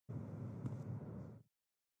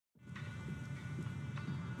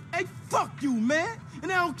Hey, fuck you, man.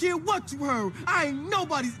 And I don't care what you heard. I ain't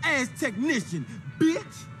nobody's ass technician,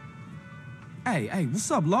 bitch. Hey,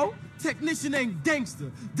 what's up, Lo? Technician ain't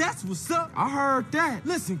gangster. That's what's up. I heard that.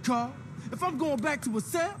 Listen, Carl, if I'm going back to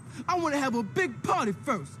u.s.a, I want to have a big party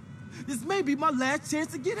first. This may be my last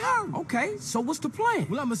chance to get heard. Okay, so what's the plan?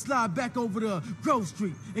 Well, I'm gonna slide back over to Grove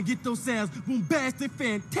Street and get those sounds bombastic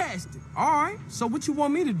fantastic. All right, so what you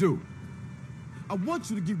want me to do? I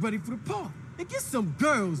want you to get ready for the party and get some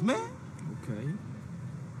girls, man. Okay.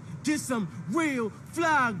 Get some real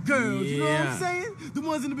fly girls, you know what I'm saying? The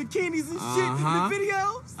ones in the bikinis and shit in the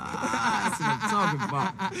videos. That's what I'm talking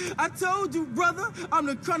about. I told you, brother, I'm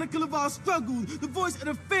the chronicle of our struggles, the voice of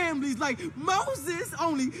the families like Moses,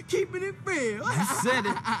 only keeping it real. You said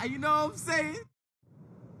it. You know what I'm saying?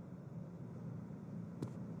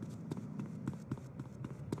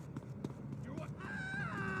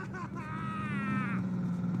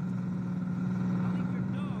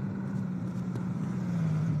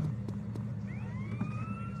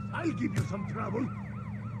 I'll give you some trouble.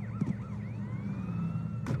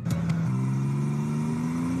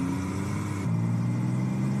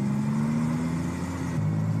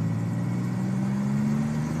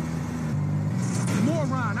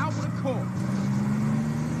 Moron, out with a call.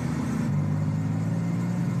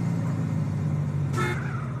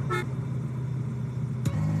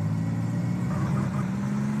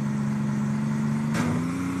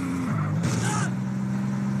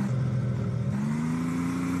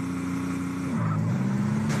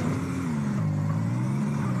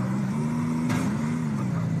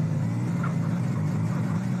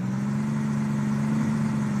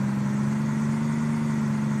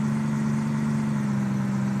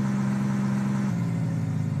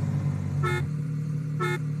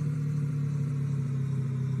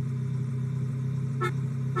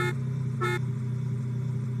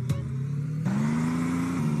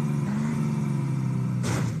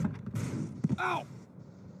 Ow!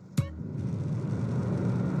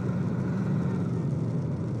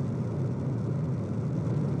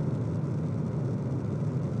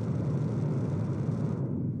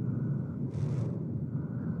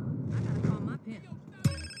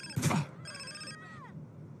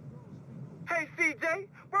 Hey, CJ,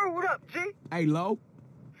 word up, G? Hey, Lo.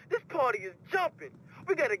 This party is jumping.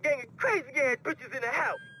 We got a gang of crazy-ass bitches in the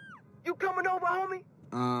house. You coming over, homie?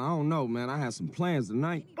 I don't know, man. I had some plans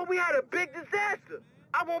tonight. But we had a big disaster.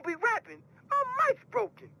 I won't be rapping. My mic's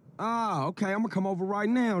broken. Ah, okay. I'm gonna come over right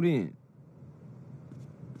now, then.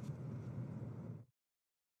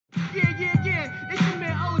 Yeah. It's your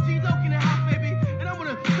man OG Loc in the house, baby. And I'm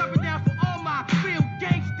gonna drop it down for all my real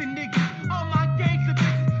gangster niggas. All my gangster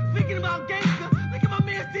bitches. Speaking about gangster, look at my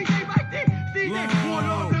man CJ right there. CJ,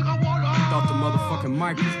 water, nigga, water. Thought the motherfucking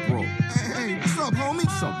mic was broke. Hey, what's up, homie?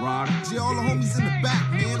 What's up, Rod? See all the homies in the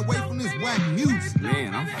back, man, away from this whack music.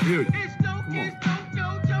 Man, I feel you. Come on.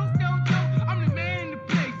 I'm the man in the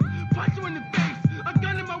place. Punch you in the face. A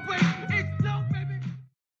gun in my waist. It's Loc, baby.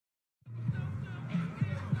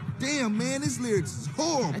 Damn, man, this lyrics is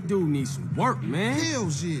horrible. That dude needs some work, man.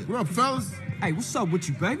 Hells yeah. What up, fellas? Hey, what's up with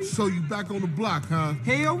you, baby? So you back on the block, huh?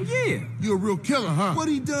 Hell yeah. You a real killer, huh? What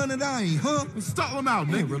he done that I ain't, huh? Stall him out,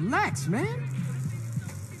 Man, nigga. relax, man.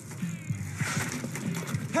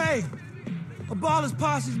 Hey, a baller's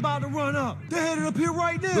posse's about to run up. They're headed up here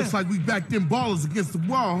right now. Looks like we backed them ballers against the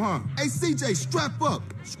wall, huh? Hey, CJ, strap up.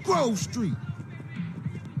 It's Grove Street.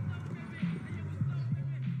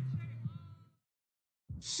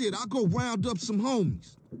 Shit, I'll go round up some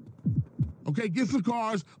homies. Okay, get some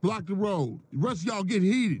cars, block the road. The rest of y'all get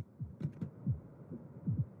heated.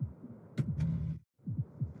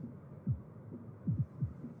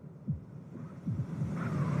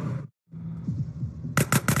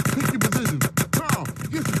 Pick your positions. Carl,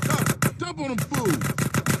 get some cover. Dump on them fools.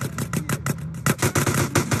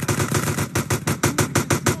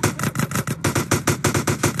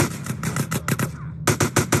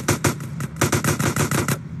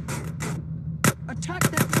 Attack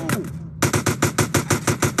that fool.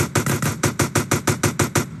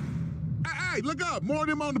 Hey, look up. More of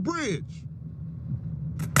them on the bridge.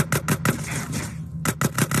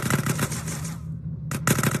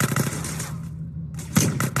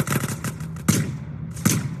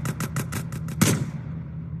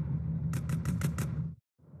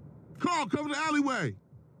 Carl, cover the alleyway.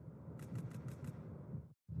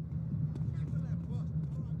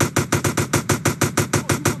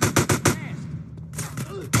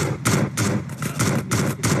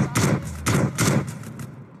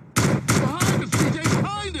 Behind us, CJ,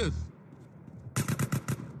 behind us.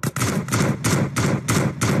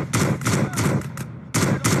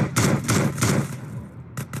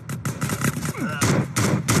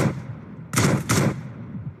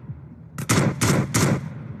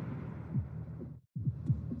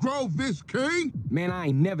 Grove this king? Man, I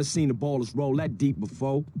ain't never seen the ballers roll that deep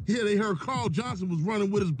before. Yeah, they heard Carl Johnson was running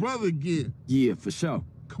with his brother again. Yeah, for sure.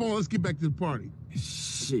 Come on, let's get back to the party.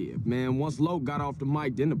 Shit, man, once Loc got off the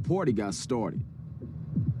mic, then the party got started.